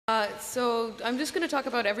So I'm just going to talk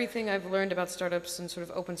about everything I've learned about startups and sort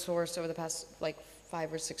of open source over the past like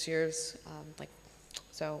 5 or 6 years.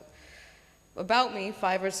 So about me,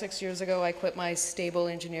 5 or 6 years ago, I quit my stable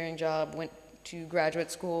engineering job, went to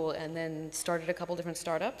graduate school, and then started a couple different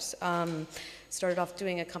startups. Started off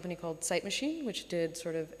doing a company called Site Machine, which did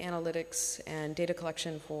sort of analytics and data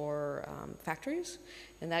collection for factories,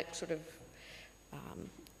 and that sort of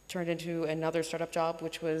turned into another startup job,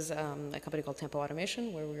 which was a company called Tempo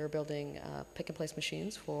Automation, where we were building pick-and-place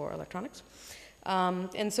machines for electronics.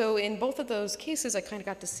 And so in both of those cases, I kind of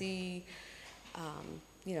got to see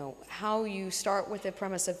you know, how you start with the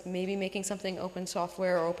premise of maybe making something open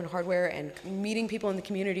software or open hardware and meeting people in the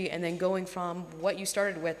community and then going from what you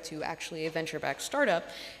started with to actually a venture-backed startup.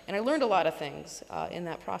 And I learned a lot of things in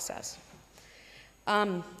that process. So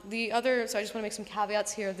I just want to make some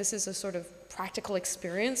caveats here. This is a sort of practical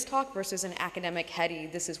experience talk versus an academic heady,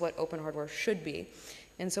 this is what open hardware should be.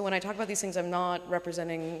 And so when I talk about these things, I'm not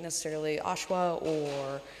representing necessarily OSHWA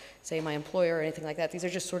or say my employer or anything like that. These are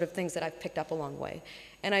just sort of things that I've picked up along the way.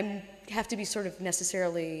 And I have to be sort of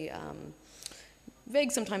necessarily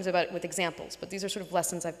vague sometimes about with examples, but these are sort of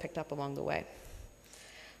lessons I've picked up along the way.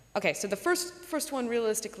 Okay, so the first one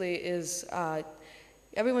realistically is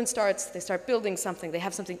everyone they start building something, they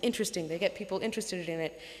have something interesting, they get people interested in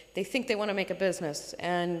it, they think they want to make a business,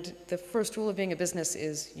 and the first rule of being a business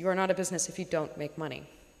is you are not a business if you don't make money,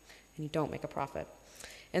 and you don't make a profit.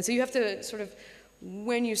 And so you have to sort of,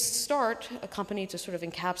 when you start a company to sort of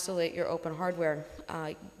encapsulate your open hardware,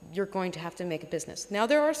 you're going to have to make a business. Now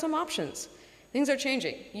there are some options. Things are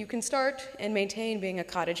changing. You can start and maintain being a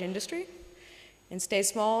cottage industry and stay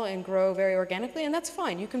small and grow very organically, and that's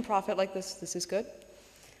fine. You can profit like this. This is good.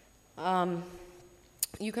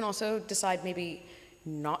 You can also decide maybe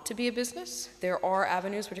not to be a business. There are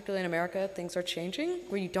avenues, particularly in America, things are changing,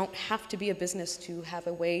 where you don't have to be a business to have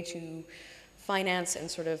a way to finance and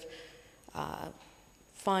sort of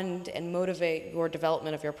fund and motivate your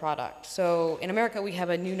development of your product. So in America, we have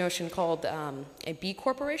a new notion called a B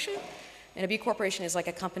corporation. And a B corporation is like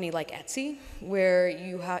a company like Etsy, where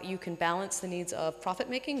you can balance the needs of profit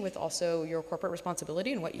making with also your corporate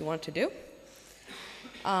responsibility and what you want to do.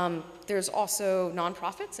 There's also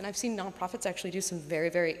nonprofits, and I've seen nonprofits actually do some very,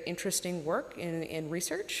 very interesting work in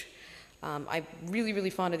research. I'm really,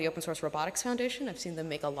 really fond of the Open Source Robotics Foundation. I've seen them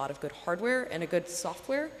make a lot of good hardware and a good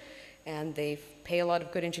software, and they pay a lot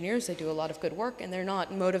of good engineers, they do a lot of good work, and they're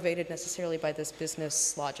not motivated necessarily by this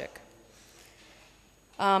business logic.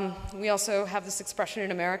 We also have this expression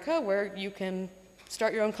in America where you can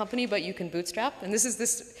start your own company, but you can bootstrap. And this is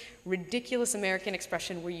this ridiculous American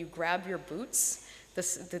expression where you grab your boots,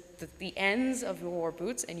 the ends of your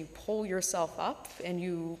boots, and you pull yourself up, and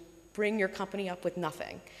you bring your company up with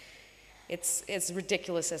nothing. It's as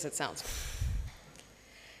ridiculous as it sounds.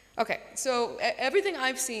 Okay, so everything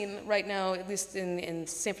I've seen right now, at least in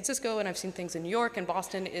San Francisco, and I've seen things in New York and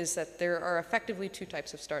Boston, is that there are effectively two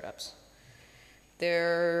types of startups.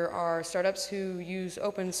 There are startups who use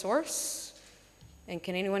open source, and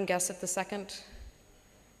can anyone guess at the second?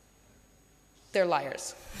 They're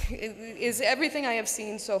liars. Everything I have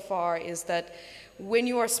seen so far is that when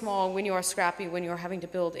you are small, when you are scrappy, when you are having to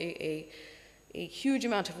build a huge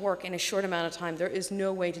amount of work in a short amount of time, there is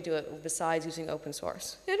no way to do it besides using open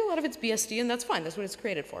source. And a lot of it's BSD, and that's fine. That's what it's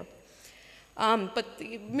created for. But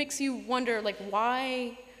it makes you wonder, like,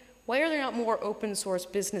 why are there not more open source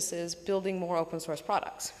businesses building more open source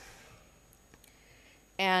products?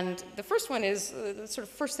 And the first one is, the sort of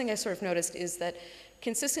first thing I sort of noticed is that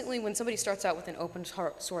consistently when somebody starts out with an open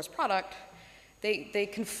source product, they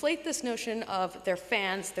conflate this notion of their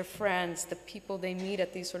fans, their friends, the people they meet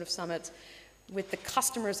at these sort of summits with the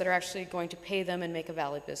customers that are actually going to pay them and make a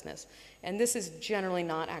valid business. And this is generally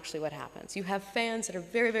not actually what happens. You have fans that are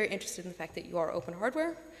very, very interested in the fact that you are open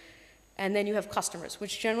hardware, and then you have customers,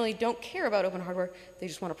 which generally don't care about open hardware, they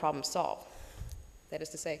just want a problem solved. That is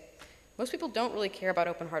to say, most people don't really care about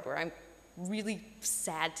open hardware. I'm really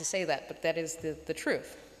sad to say that, but that is the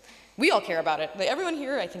truth. We all care about it. Everyone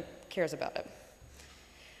here, I think, cares about it.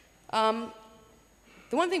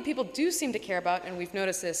 The one thing people do seem to care about, and we've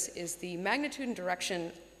noticed this, is the magnitude and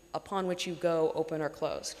direction upon which you go open or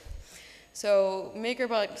closed. So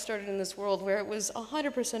MakerBot started in this world where it was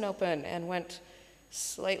 100% open and went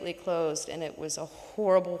slightly closed, and it was a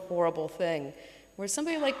horrible, horrible thing. Where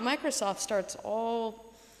somebody like Microsoft starts all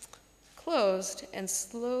closed and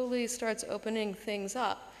slowly starts opening things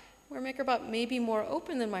up. Where MakerBot may be more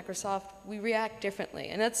open than Microsoft, we react differently.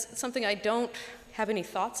 And that's something I don't have any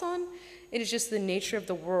thoughts on. It is just the nature of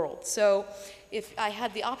the world. So if I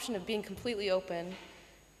had the option of being completely open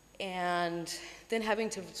and then having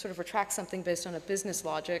to sort of retract something based on a business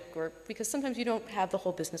logic, or because sometimes you don't have the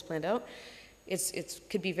whole business planned out, it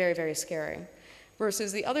could be very, very scary.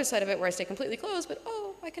 Versus the other side of it where I stay completely closed, but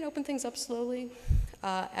oh, I can open things up slowly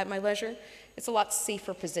at my leisure. It's a lot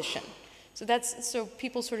safer position. So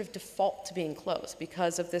people sort of default to being closed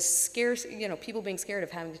because of this people being scared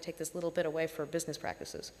of having to take this little bit away for business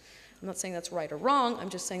practices. I'm not saying that's right or wrong, I'm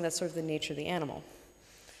just saying that's sort of the nature of the animal.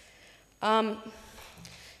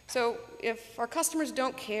 So if our customers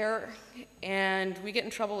don't care and we get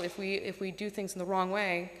in trouble if we do things in the wrong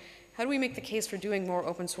way, how do we make the case for doing more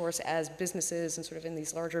open source as businesses and sort of in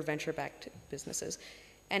these larger venture-backed businesses?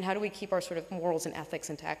 And how do we keep our sort of morals and ethics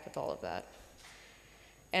intact with all of that?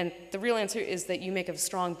 And the real answer is that you make a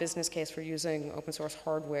strong business case for using open source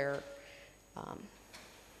hardware.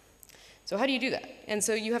 So how do you do that? And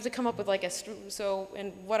so you have to come up with like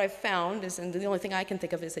and what I've found is, and the only thing I can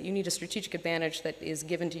think of is that you need a strategic advantage that is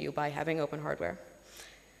given to you by having open hardware.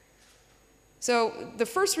 So the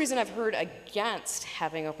first reason I've heard against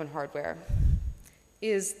having open hardware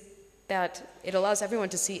is that it allows everyone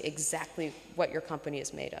to see exactly what your company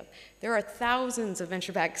is made of. There are thousands of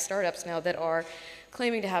venture-backed startups now that are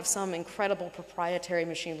claiming to have some incredible proprietary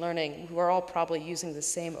machine learning who are all probably using the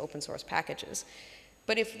same open source packages.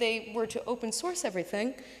 But if they were to open source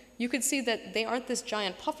everything, you could see that they aren't this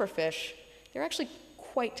giant pufferfish, they're actually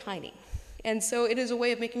quite tiny. And so it is a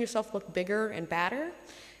way of making yourself look bigger and badder,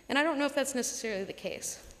 and I don't know if that's necessarily the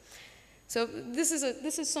case. So this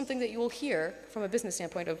is something that you will hear from a business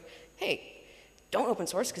standpoint of, hey, don't open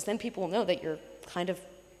source, because then people will know that you're kind of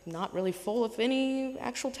not really full of any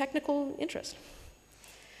actual technical interest.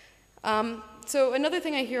 So another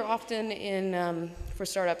thing I hear often for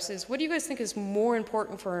startups is, what do you guys think is more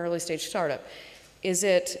important for an early stage startup? Is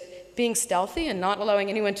it being stealthy and not allowing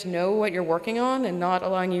anyone to know what you're working on and not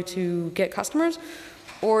allowing you to get customers?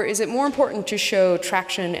 Or is it more important to show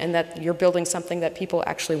traction and that you're building something that people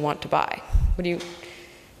actually want to buy?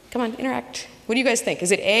 Come on, interact. What do you guys think?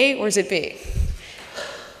 Is it A or is it B?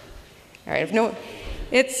 All right,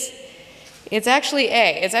 it's actually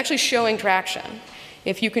A. It's actually showing traction.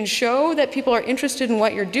 If you can show that people are interested in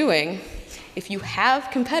what you're doing, if you have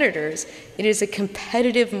competitors, it is a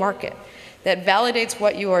competitive market that validates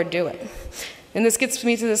what you are doing. And this gets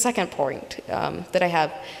me to the second point that I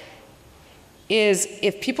have, is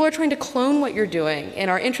if people are trying to clone what you're doing and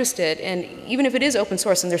are interested, and even if it is open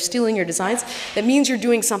source and they're stealing your designs, that means you're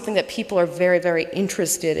doing something that people are very, very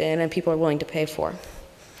interested in and people are willing to pay for.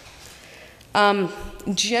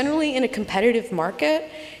 Generally, in a competitive market,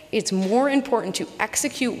 it's more important to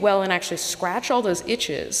execute well and actually scratch all those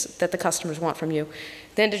itches that the customers want from you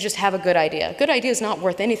than to just have a good idea. A good idea is not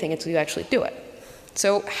worth anything until you actually do it.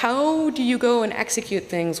 So how do you go and execute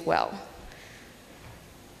things well?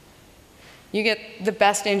 You get the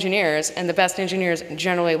best engineers, and the best engineers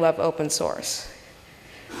generally love open source.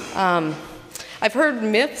 I've heard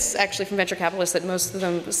myths, actually, from venture capitalists that most of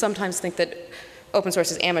them sometimes think that open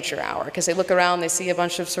source is amateur hour, because they look around, they see a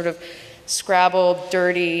bunch of sort of scrabbled,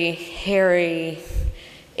 dirty, hairy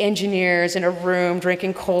engineers in a room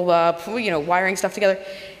drinking cola, wiring stuff together,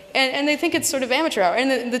 and they think it's sort of amateur hour.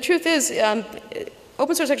 And the truth is,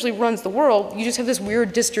 open source actually runs the world. You just have this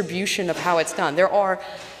weird distribution of how it's done. There are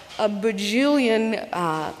a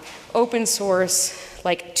bajillion open source,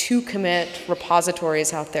 like to-commit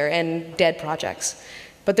repositories out there and dead projects.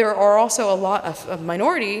 But there are also a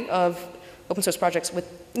minority of open source projects with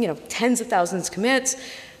tens of thousands of commits,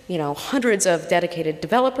 hundreds of dedicated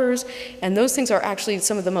developers, and those things are actually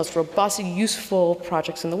some of the most robust, useful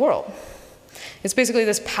projects in the world. It's basically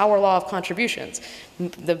this power law of contributions.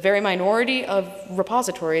 The very minority of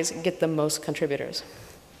repositories get the most contributors.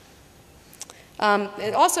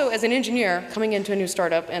 Also, as an engineer coming into a new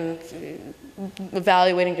startup and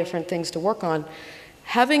evaluating different things to work on,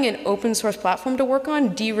 having an open source platform to work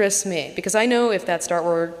on de-risks me, because I know if that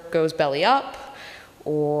startward goes belly up,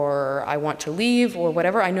 or I want to leave, or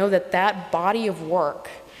whatever, I know that that body of work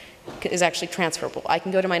is actually transferable. I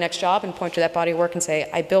can go to my next job and point to that body of work and say,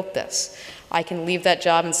 I built this. I can leave that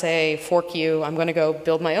job and say, fork you, I'm going to go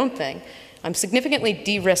build my own thing. I'm significantly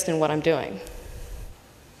de-risked in what I'm doing.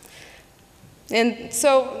 And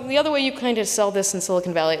so the other way you kind of sell this in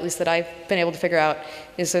Silicon Valley, at least that I've been able to figure out,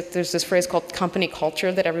 is that there's this phrase called company culture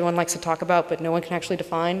that everyone likes to talk about, but no one can actually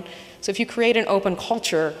define. So if you create an open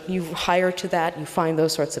culture, you hire to that, you find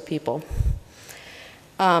those sorts of people.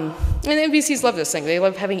 And VCs love this thing. They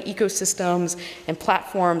love having ecosystems and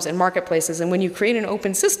platforms and marketplaces, and when you create an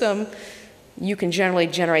open system, you can generally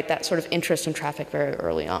generate that sort of interest and traffic very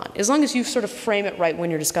early on, as long as you sort of frame it right when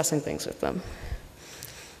you're discussing things with them.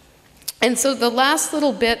 And so the last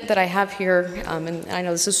little bit that I have here, and I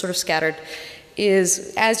know this is sort of scattered,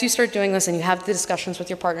 is as you start doing this and you have the discussions with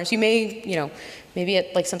your partners, you may, maybe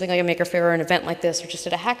at like something like a maker fair or an event like this, or just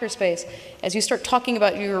at a hackerspace, as you start talking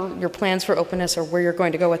about your plans for openness or where you're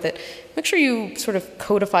going to go with it, make sure you sort of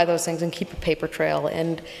codify those things and keep a paper trail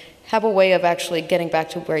and have a way of actually getting back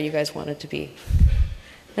to where you guys wanted to be.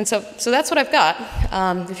 And so that's what I've got.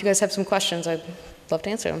 If you guys have some questions, I'd love to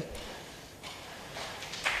answer them.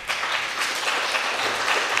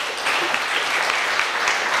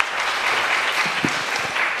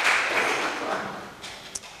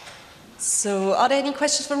 So are there any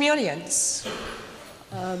questions from the audience?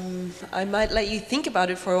 I might let you think about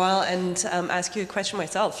it for a while and ask you a question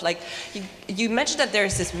myself. Like, you mentioned that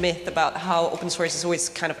there's this myth about how open source is always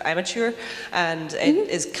kind of amateur, and it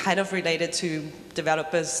is kind of related to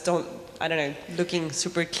developers looking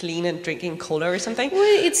super clean and drinking cola or something. Well,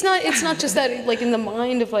 it's not just that. Like, in the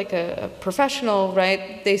mind of like a professional,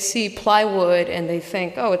 right? They see plywood and they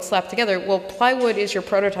think, oh, it's slapped together. Well, plywood is your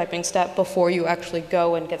prototyping step before you actually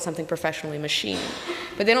go and get something professionally machined.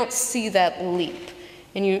 But they don't see that leap.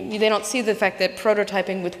 And they don't see the fact that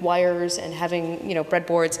prototyping with wires and having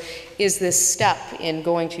breadboards is this step in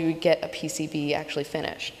going to get a PCB actually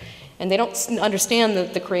finished. And they don't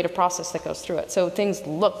understand the creative process that goes through it. So things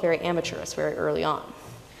look very amateurish very early on.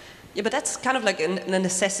 Yeah, but that's kind of like a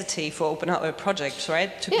necessity for open hardware projects,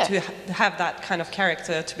 right? To have that kind of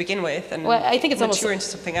character to begin with and I think it's mature into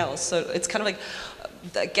something else. So it's kind of like,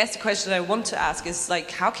 I guess the question I want to ask is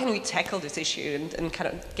like, how can we tackle this issue and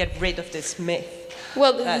kind of get rid of this myth?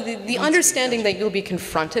 Well, the understanding that you'll be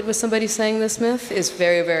confronted with somebody saying this myth is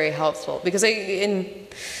very, very helpful. Because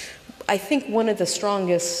I think one of the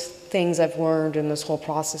strongest things I've learned in this whole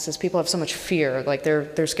process is people have so much fear. Like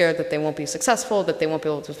they're scared that they won't be successful, that they won't be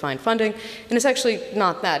able to find funding. And it's actually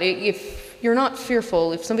not that. If you're not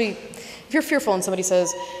fearful, if you're fearful and somebody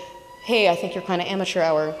says, hey, I think you're kind of amateur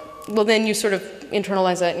hour, well, then you sort of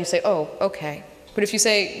internalize that and you say, oh, okay. But if you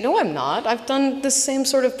say, no, I'm not, I've done this same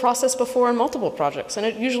sort of process before in multiple projects, and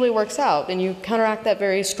it usually works out, and you counteract that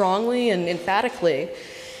very strongly and emphatically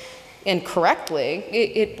and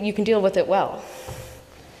correctly, you can deal with it well.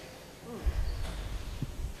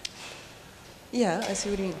 Yeah, I see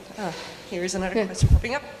what you mean. Here's another question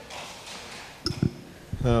popping up.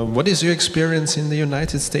 What is your experience in the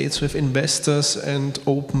United States with investors and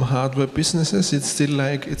open hardware businesses? It's still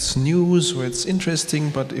like it's news or it's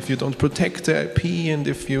interesting, but if you don't protect the IP and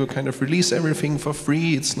if you kind of release everything for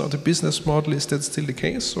free, it's not a business model. Is that still the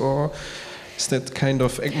case, or is that kind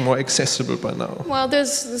of more accessible by now? Well,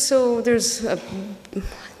 there's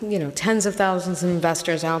tens of thousands of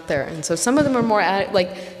investors out there, and so some of them are more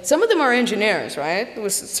some of them are engineers, right?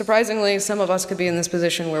 Surprisingly, some of us could be in this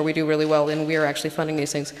position where we do really well and we are actually funding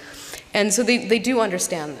these things, and so they do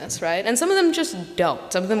understand this, right? And some of them just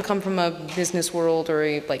don't. Some of them come from a business world or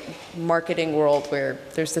a marketing world where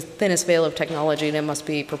there's the thinnest veil of technology and it must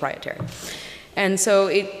be proprietary. And so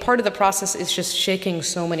part of the process is just shaking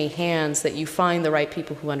so many hands that you find the right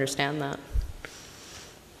people who understand that.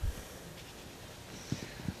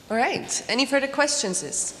 All right. Any further questions?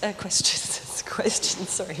 Questions.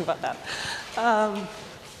 Sorry about that.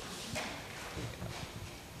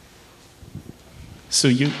 So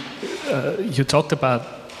you talked about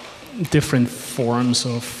different forms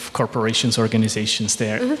of corporations, organizations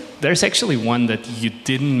there. Mm-hmm. There's actually one that you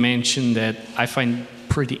didn't mention that I find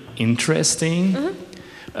pretty interesting,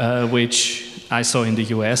 mm-hmm. Which I saw in the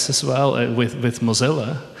US as well with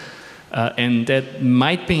Mozilla. And that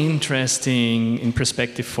might be interesting in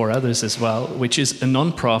perspective for others as well, which is a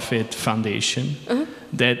non-profit foundation. Uh-huh.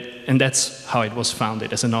 That's how it was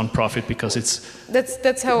founded, as a non-profit, because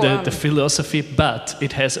that's how the philosophy, but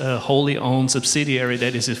it has a wholly owned subsidiary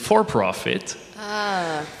that is a for-profit.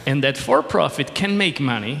 Ah. And that for-profit can make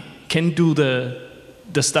money, can do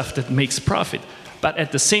the stuff that makes profit, but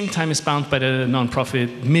at the same time is bound by the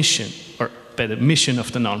non-profit mission, or by the mission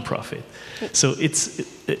of the non-profit. So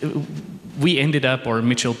we ended up, or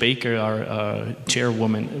Mitchell Baker, our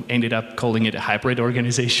chairwoman, ended up calling it a hybrid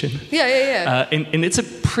organization. Yeah. And it's a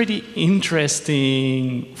pretty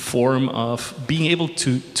interesting form of being able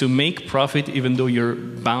to make profit even though you're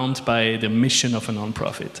bound by the mission of a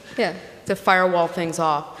non-profit. Yeah, to firewall things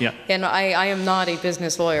off. Yeah. And I am not a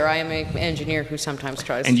business lawyer. I am an engineer who sometimes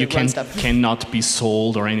tries to run stuff. And you cannot be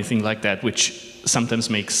sold or anything like that, which sometimes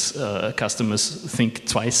makes customers think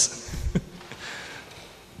twice.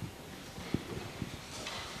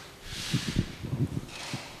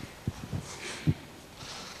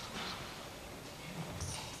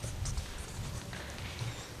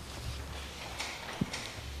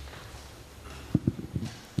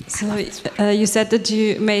 So you said that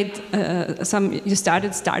you made you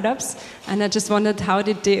started startups, and I just wondered, how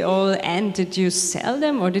did they all end? Did you sell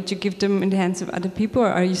them, or did you give them in the hands of other people, or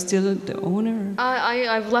are you still the owner?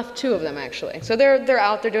 I've left 2 of them actually. So they're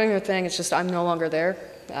out, they're doing their thing. It's just I'm no longer there.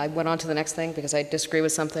 I went on to the next thing because I disagree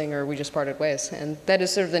with something, or we just parted ways, and that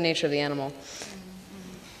is sort of the nature of the animal.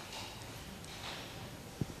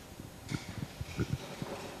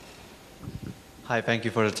 Hi, thank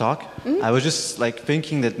you for the talk. I was just like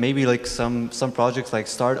thinking that maybe like some projects like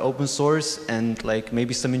start open source, and like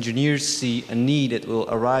maybe some engineers see a need that will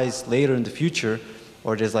arise later in the future,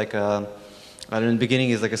 or there's like a, I don't know, in the beginning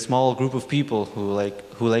is like a small group of people who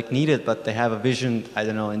need it, but they have a vision, I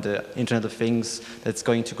don't know, in the Internet of Things that's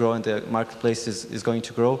going to grow and the marketplace is going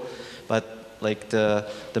to grow, but like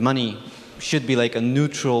the money should be like a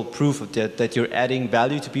neutral proof of that you're adding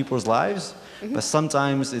value to people's lives. But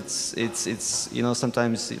sometimes it's you know,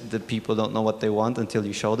 sometimes the people don't know what they want until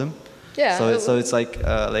you show them. Yeah. So it's like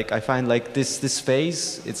I find like this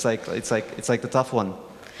phase, it's like the tough one,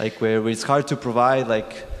 like where it's hard to provide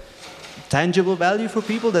like tangible value for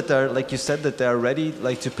people that are, like you said, that they are ready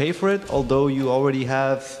like to pay for it, although you already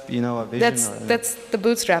have, you know, a vision. That's the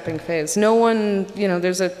bootstrapping phase. No one, you know,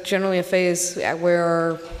 there's generally a phase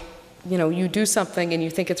where, you know, you do something and you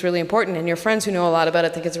think it's really important, and your friends who know a lot about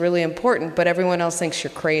it think it's really important, but everyone else thinks you're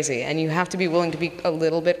crazy, and you have to be willing to be a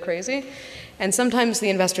little bit crazy. And sometimes the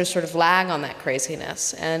investors sort of lag on that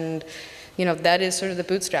craziness, and, you know, that is sort of the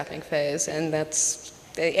bootstrapping phase, and that's,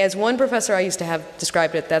 as one professor I used to have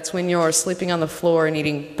described it, that's when you're sleeping on the floor and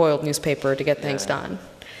eating boiled newspaper to get things done.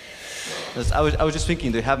 I was just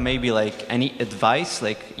thinking, do you have maybe like any advice,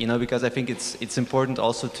 like, you know, because I think it's important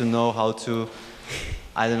also to know how to,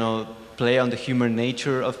 I don't know, play on the human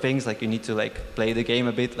nature of things. Like you need to like play the game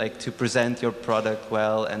a bit, like to present your product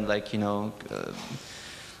well, and like, you know,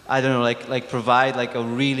 I don't know, like provide like a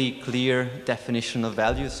really clear definition of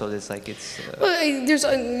value. So it's like it's. Well,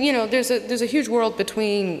 there's a huge world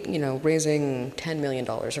between, you know, raising $10 million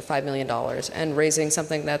or $5 million and raising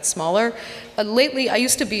something that's smaller. Lately, I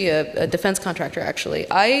used to be a defense contractor actually.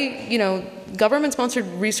 Government-sponsored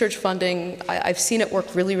research funding, I've seen it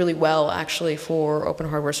work really, really well actually for open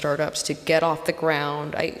hardware startups to get off the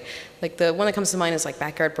ground. Like the one that comes to mind is like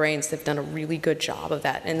Backyard Brains. They've done a really good job of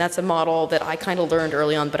that. And that's a model that I kind of learned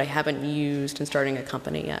early on, but I haven't used in starting a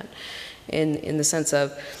company yet. In the sense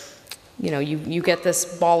of, you know, you get this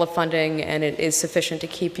ball of funding and it is sufficient to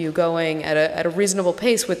keep you going at a reasonable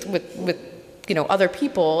pace with you know, other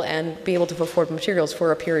people, and be able to afford materials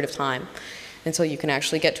for a period of time until you can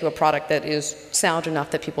actually get to a product that is sound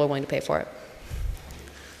enough that people are willing to pay for it.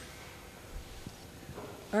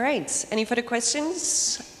 All right, any further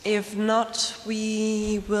questions? If not,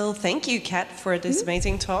 we will thank you, Kat, for this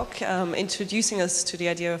amazing talk, introducing us to the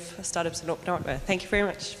idea of startups and open hardware. Thank you very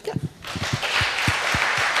much. Yeah.